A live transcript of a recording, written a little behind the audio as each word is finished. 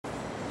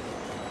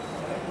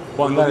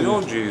Quello di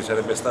oggi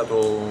sarebbe stato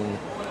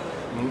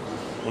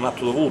un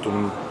atto dovuto,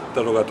 un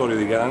interrogatorio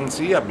di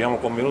garanzia. Abbiamo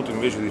convenuto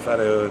invece di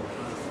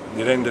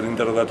rendere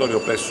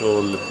l'interrogatorio presso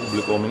il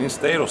pubblico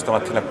ministero.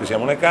 Stamattina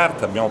acquisiamo le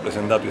carte, abbiamo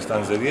presentato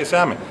istanze di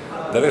esame,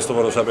 del resto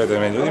voi lo sapete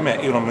meglio di me,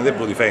 io non mi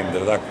devo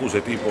difendere da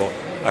accuse tipo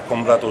ha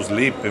comprato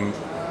slip,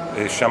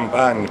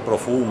 champagne,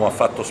 profumo, ha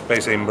fatto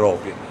spese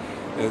improprie.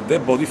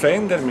 Devo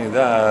difendermi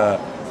da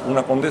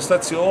una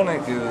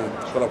contestazione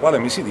con la quale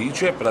mi si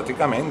dice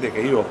praticamente che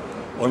io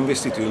ho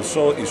investito i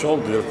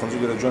soldi del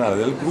Consiglio regionale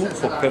del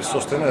gruppo per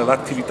sostenere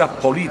l'attività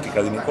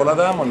politica di Nicola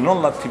Adamo e non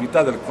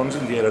l'attività del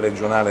consigliere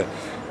regionale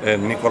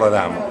Nicola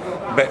Adamo.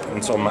 Beh,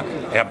 insomma,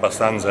 è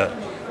abbastanza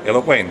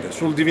eloquente.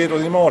 Sul divieto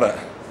di dimora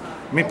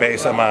mi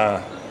pesa,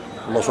 ma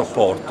lo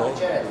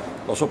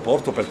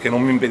sopporto perché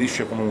non mi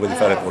impedisce comunque di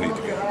fare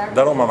politica.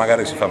 Da Roma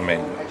magari si fa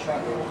meglio.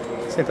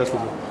 Senta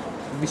subito.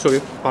 Visto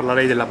che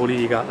parlerei della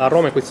politica, a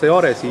Roma in queste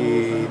ore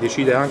si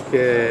decide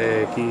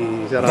anche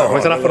come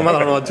sarà formata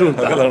la nuova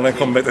giunta. Quella non è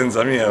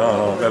competenza mia,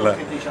 no, quella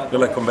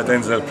è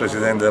competenza del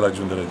Presidente della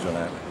Giunta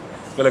regionale.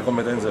 Quella è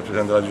competenza del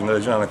Presidente della Giunta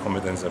regionale, non è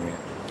competenza mia.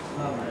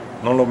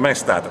 Non l'ho mai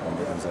stata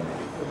competenza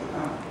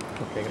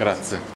mia. Okay, grazie.